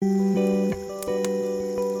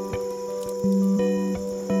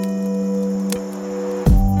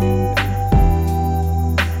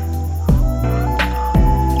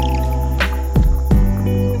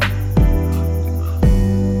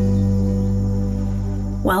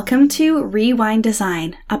Welcome to Rewind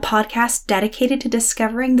Design, a podcast dedicated to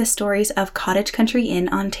discovering the stories of cottage country in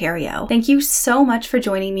Ontario. Thank you so much for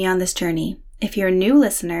joining me on this journey. If you're a new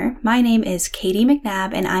listener, my name is Katie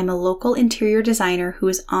McNabb and I'm a local interior designer who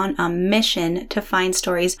is on a mission to find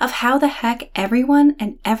stories of how the heck everyone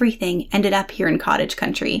and everything ended up here in cottage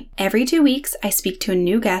country. Every 2 weeks, I speak to a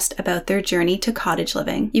new guest about their journey to cottage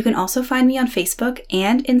living. You can also find me on Facebook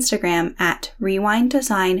and Instagram at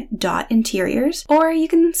rewinddesign.interiors, or you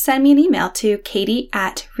can send me an email to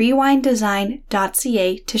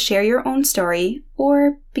katie@rewinddesign.ca to share your own story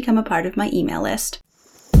or become a part of my email list.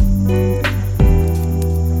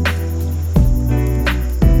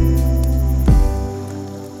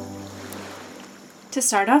 To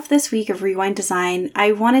start off this week of Rewind Design,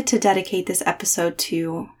 I wanted to dedicate this episode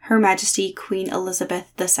to Her Majesty Queen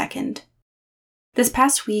Elizabeth II. This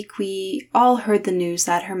past week, we all heard the news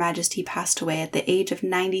that Her Majesty passed away at the age of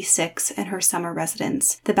 96 in her summer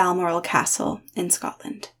residence, the Balmoral Castle in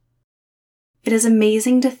Scotland. It is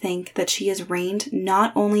amazing to think that she has reigned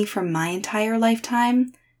not only for my entire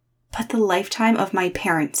lifetime, but the lifetime of my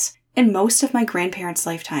parents and most of my grandparents'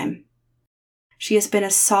 lifetime. She has been a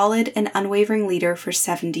solid and unwavering leader for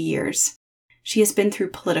 70 years. She has been through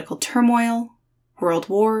political turmoil, world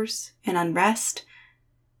wars, and unrest.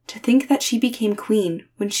 To think that she became queen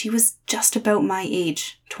when she was just about my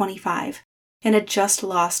age, 25, and had just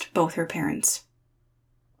lost both her parents.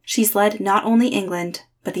 She's led not only England,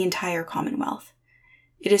 but the entire Commonwealth.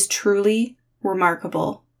 It is truly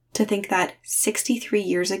remarkable to think that 63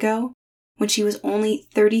 years ago, when she was only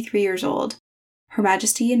 33 years old, Her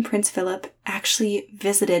Majesty and Prince Philip actually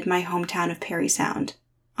visited my hometown of Parry Sound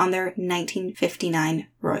on their 1959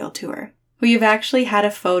 royal tour. We have actually had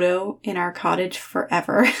a photo in our cottage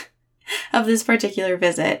forever of this particular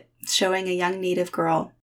visit, showing a young native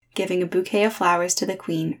girl giving a bouquet of flowers to the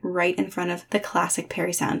Queen right in front of the classic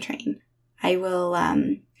Parry Sound train. I will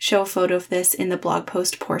show a photo of this in the blog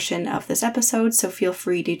post portion of this episode, so feel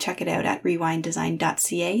free to check it out at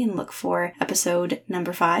rewinddesign.ca and look for episode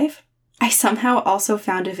number 5. I somehow also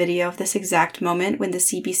found a video of this exact moment when the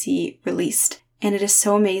CBC released, and it is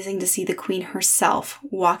so amazing to see the Queen herself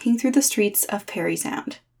walking through the streets of Parry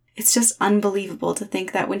Sound. It's just unbelievable to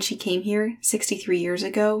think that when she came here 63 years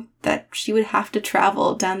ago, that she would have to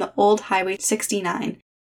travel down the old Highway 69,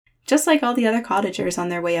 just like all the other cottagers on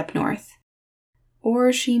their way up north.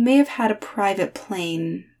 Or she may have had a private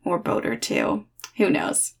plane or boat or two. Who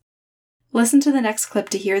knows? Listen to the next clip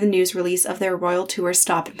to hear the news release of their royal tour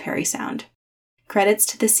stop in Parry Sound. Credits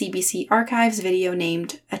to the CBC Archives video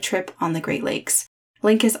named A Trip on the Great Lakes.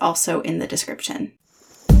 Link is also in the description.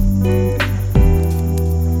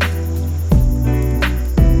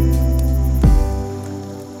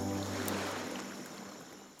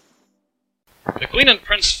 The Queen and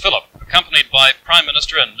Prince Philip, accompanied by Prime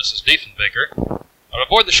Minister and Mrs. Diefenbaker, are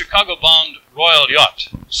aboard the Chicago-bound Royal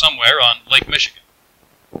Yacht, somewhere on Lake Michigan.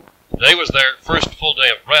 Today was their first full day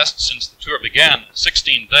of rest since the tour began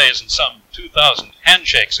 16 days and some 2,000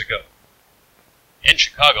 handshakes ago. In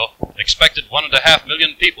Chicago, an expected 1.5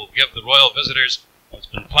 million people give the royal visitors what's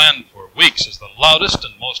been planned for weeks as the loudest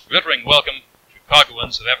and most glittering welcome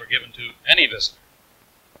Chicagoans have ever given to any visitor.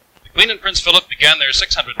 The Queen and Prince Philip began their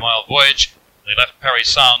 600-mile voyage. They left Parry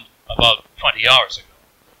Sound about 20 hours ago.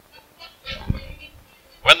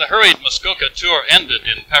 When the hurried Muskoka tour ended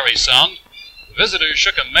in Parry Sound, the visitors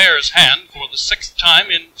shook a mayor's hand for the 6th time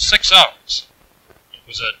in 6 hours. It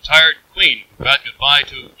was a tired Queen who bade goodbye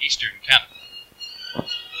to Eastern Canada. The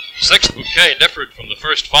 6th bouquet differed from the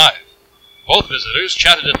first 5. Both visitors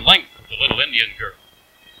chatted at length with the little Indian girl.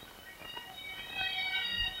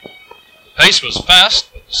 The pace was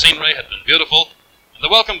fast, but the scenery had been beautiful, and the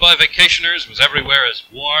welcome by vacationers was everywhere as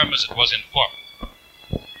warm as it was informal.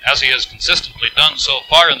 As he has consistently done so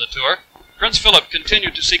far in the tour, Prince Philip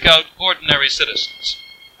continued to seek out ordinary citizens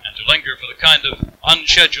and to linger for the kind of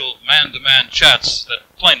unscheduled man-to-man chats that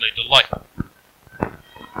plainly delight him.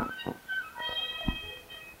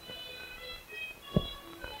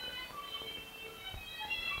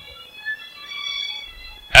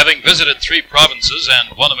 Having visited 3 provinces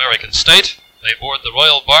and 1 American state, they board the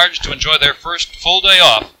royal barge to enjoy their first full day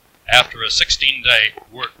off after a 16-day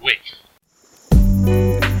work week.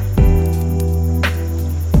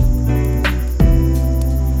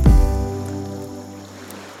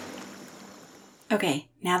 Okay,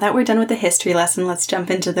 now that we're done with the history lesson, let's jump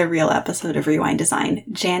into the real episode of Rewind Design,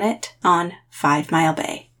 Janet on 5 Mile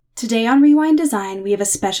Bay. Today on Rewind Design, we have a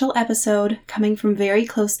special episode coming from very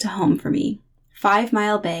close to home for me, 5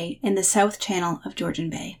 Mile Bay in the South Channel of Georgian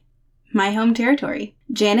Bay. my home territory.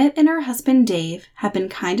 Janet and her husband Dave have been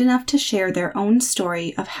kind enough to share their own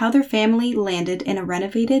story of how their family landed in a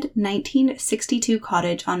renovated 1962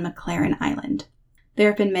 cottage on McLaren Island. There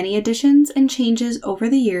have been many additions and changes over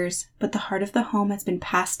the years, but the heart of the home has been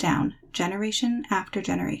passed down generation after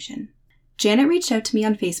generation. Janet reached out to me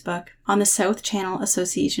on Facebook on the South Channel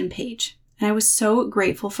Association page, and I was so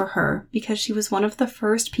grateful for her because she was one of the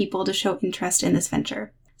first people to show interest in this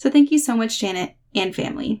venture. So thank you so much, Janet and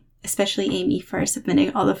family, especially Amy for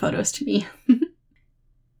submitting all the photos to me.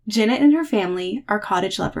 Janet and her family are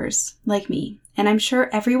cottage lovers, like me, and I'm sure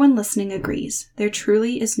everyone listening agrees. There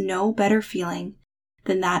truly is no better feeling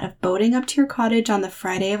than that of boating up to your cottage on the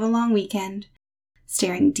Friday of a long weekend,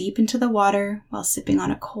 staring deep into the water while sipping on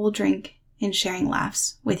a cold drink and sharing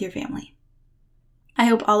laughs with your family. I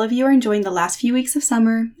hope all of you are enjoying the last few weeks of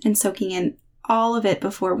summer and soaking in all of it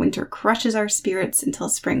before winter crushes our spirits until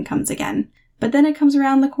spring comes again. But then it comes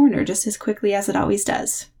around the corner just as quickly as it always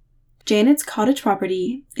does. Janet's cottage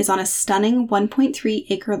property is on a stunning 1.3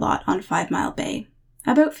 acre lot on 5 Mile Bay,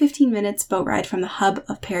 about 15 minutes boat ride from the hub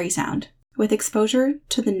of Parry Sound, with exposure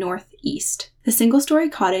to the northeast. The single-story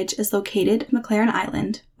cottage is located at McLaren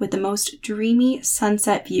Island with the most dreamy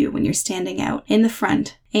sunset view when you're standing out in the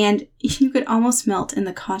front, and you could almost melt in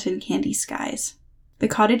the cotton candy skies. The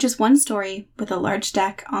cottage is one story with a large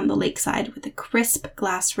deck on the lakeside with a crisp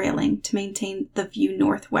glass railing to maintain the view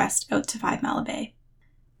northwest out to 5 Mile Bay.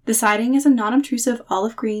 The siding is a non-obtrusive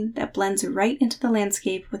olive green that blends right into the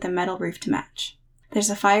landscape with a metal roof to match. There's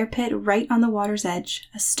a fire pit right on the water's edge,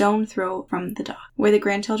 a stone throw from the dock, where the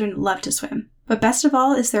grandchildren love to swim. But best of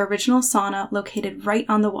all is their original sauna located right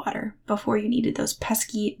on the water before you needed those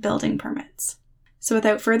pesky building permits. So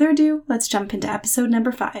without further ado, let's jump into episode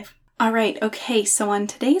number 5. Alright, okay, so on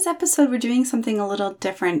today's episode we're doing something a little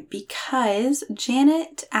different because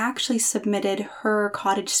Janet actually submitted her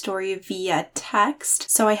cottage story via text.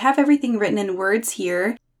 So I have everything written in words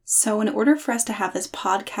here. So in order for us to have this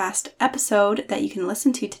podcast episode that you can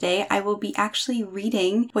listen to today, I will be actually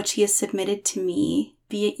reading what she has submitted to me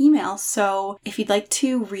via email. So if you'd like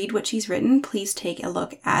to read what she's written, please take a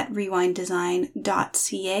look at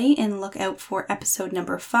rewinddesign.ca and look out for episode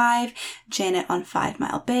number 5, Janet on 5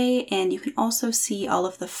 Mile Bay. And you can also see all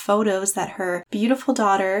of the photos that her beautiful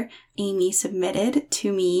daughter, Amy, submitted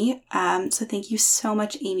to me. So thank you so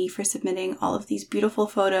much, Amy, for submitting all of these beautiful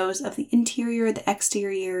photos of the interior, the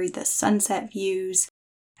exterior, the sunset views,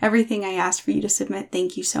 everything I asked for you to submit.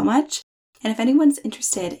 Thank you so much. And if anyone's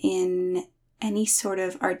interested in any sort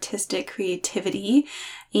of artistic creativity,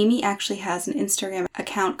 Amy actually has an Instagram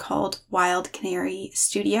account called Wild Canary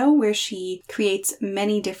Studio where she creates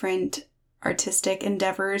many different artistic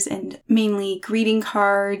endeavors and mainly greeting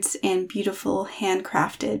cards and beautiful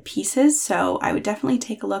handcrafted pieces. So I would definitely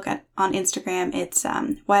take a look on Instagram. It's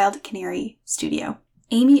Wild Canary Studio.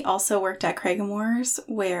 Amy also worked at Craigamore's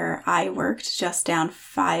where I worked just down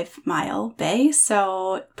 5 Mile Bay.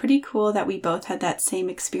 So pretty cool that we both had that same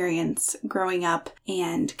experience growing up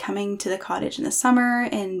and coming to the cottage in the summer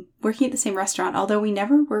and working at the same restaurant. Although we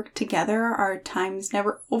never worked together, our times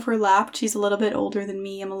never overlapped. She's a little bit older than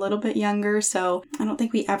me. I'm a little bit younger. So I don't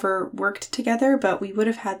think we ever worked together, but we would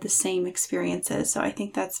have had the same experiences. So I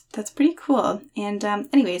think that's pretty cool. And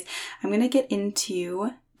anyways, I'm going to get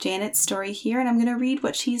into Janet's story here, and I'm going to read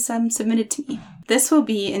what she's submitted to me. This will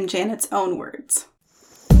be in Janet's own words.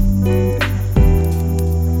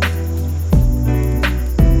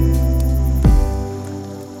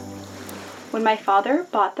 When my father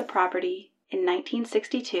bought the property in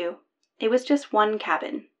 1962, it was just one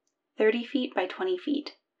cabin, 30 feet by 20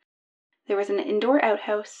 feet. There was an indoor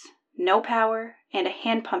outhouse, no power, and a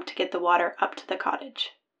hand pump to get the water up to the cottage.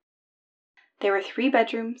 There were 3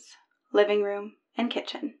 bedrooms, living room, and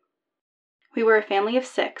kitchen. We were a family of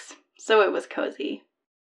 6, so it was cozy.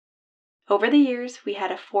 Over the years, we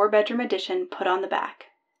had a 4-bedroom addition put on the back.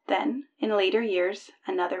 Then, in later years,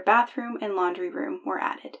 another bathroom and laundry room were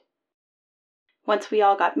added. Once we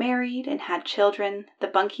all got married and had children, the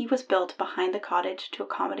bunkie was built behind the cottage to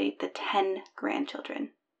accommodate the 10 grandchildren.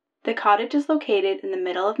 The cottage is located in the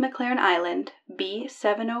middle of McLaren Island,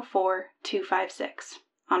 B704256.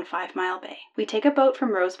 On 5 Mile Bay. We take a boat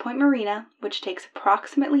from Rose Point Marina, which takes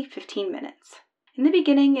approximately 15 minutes. In the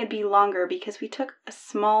beginning, it'd be longer because we took a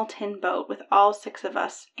small tin boat with all 6 of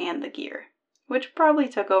us and the gear, which probably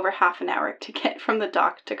took over half an hour to get from the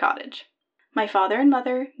dock to cottage. My father and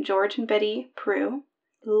mother, George and Betty Prue,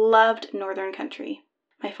 loved northern country.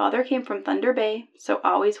 My father came from Thunder Bay, so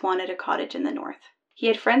always wanted a cottage in the north. He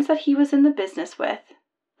had friends that he was in the business with,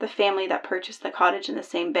 the family that purchased the cottage in the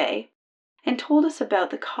same bay, and told us about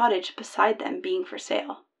the cottage beside them being for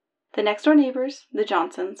sale. The next-door neighbors, the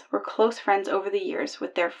Johnsons, were close friends over the years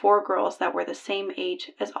with their 4 girls that were the same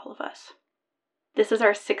age as all of us. This is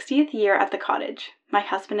our 60th year at the cottage. My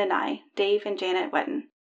husband and I, Dave and Janet Wetton,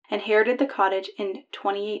 inherited the cottage in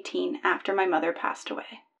 2018 after my mother passed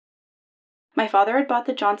away. My father had bought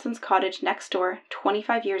the Johnsons' cottage next door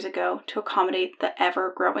 25 years ago to accommodate the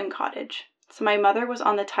ever-growing cottage, so my mother was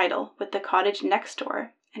on the title with the cottage next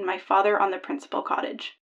door and my father on the principal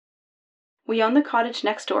cottage. We owned the cottage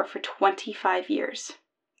next door for 25 years.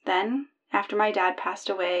 Then, after my dad passed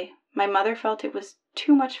away, my mother felt it was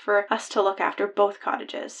too much for us to look after both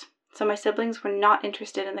cottages, so my siblings were not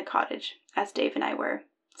interested in the cottage, as Dave and I were,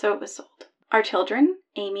 so it was sold. Our children,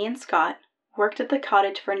 Amy and Scott, worked at the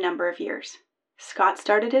cottage for a number of years. Scott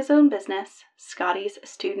started his own business, Scotty's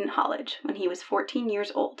Student Haulage, when he was 14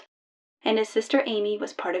 years old, and his sister Amy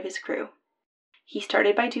was part of his crew. He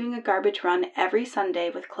started by doing a garbage run every Sunday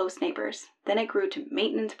with close neighbors. Then it grew to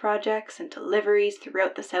maintenance projects and deliveries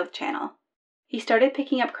throughout the South Channel. He started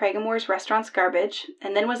picking up Craigamore's restaurant's garbage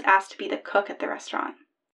and then was asked to be the cook at the restaurant.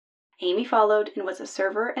 Amy followed and was a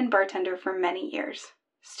server and bartender for many years.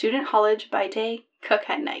 Student haulage by day, cook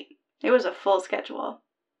at night. It was a full schedule.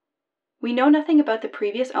 We know nothing about the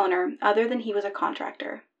previous owner other than he was a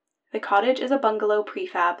contractor. The cottage is a bungalow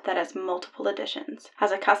prefab that has multiple additions,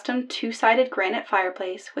 has a custom 2-sided granite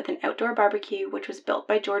fireplace with an outdoor barbecue which was built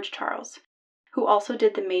by George Charles, who also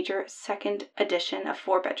did the major second addition of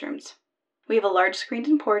 4 bedrooms. We have a large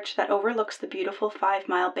screened-in porch that overlooks the beautiful 5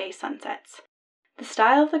 Mile Bay sunsets. The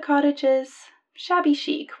style of the cottage is shabby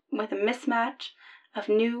chic, with a mismatch of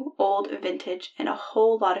new, old, vintage, and a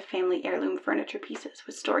whole lot of family heirloom furniture pieces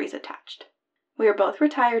with stories attached. We are both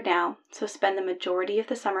retired now, so spend the majority of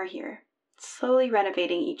the summer here, slowly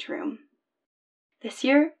renovating each room. This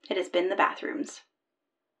year, it has been the bathrooms.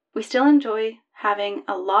 We still enjoy having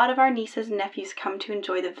a lot of our nieces and nephews come to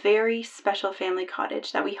enjoy the very special family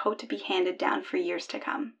cottage that we hope to be handed down for years to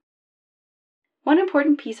come. One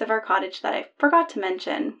important piece of our cottage that I forgot to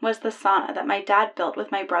mention was the sauna that my dad built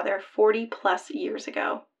with my brother 40 plus years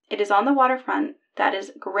ago. It is on the waterfront that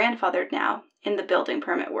is grandfathered now in the building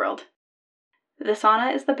permit world. The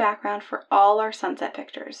sauna is the background for all our sunset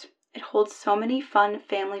pictures. It holds so many fun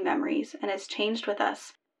family memories and has changed with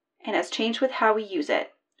us, and has changed with how we use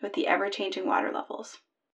it with the ever-changing water levels.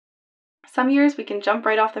 Some years we can jump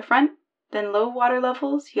right off the front, then low water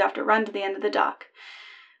levels, you have to run to the end of the dock.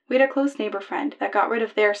 We had a close neighbor friend that got rid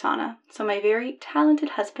of their sauna, so my very talented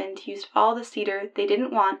husband used all the cedar they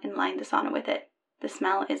didn't want and lined the sauna with it. The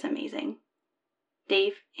smell is amazing.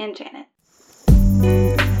 Dave and Janet.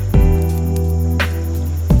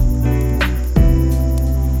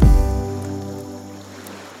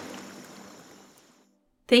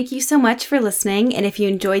 Thank you so much for listening, and if you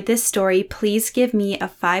enjoyed this story, please give me a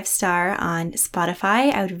 5-star on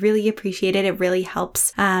Spotify. I would really appreciate it. It really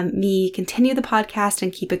helps me continue the podcast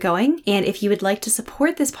and keep it going. And if you would like to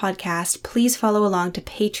support this podcast, please follow along to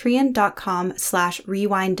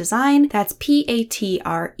patreon.com/rewinddesign. That's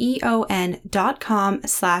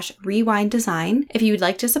patreon.com/rewinddesign. If you would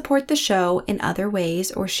like to support the show in other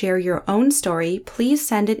ways or share your own story, please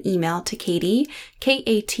send an email to Katy,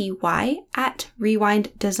 Katy,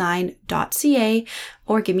 @rewinddesign.ca,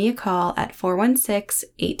 or give me a call at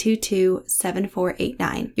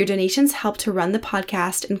 416-822-7489. Your donations help to run the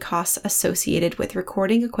podcast and costs associated with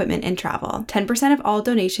recording equipment and travel. 10% of all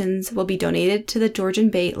donations will be donated to the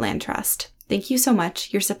Georgian Bay Land Trust. Thank you so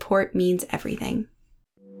much. Your support means everything.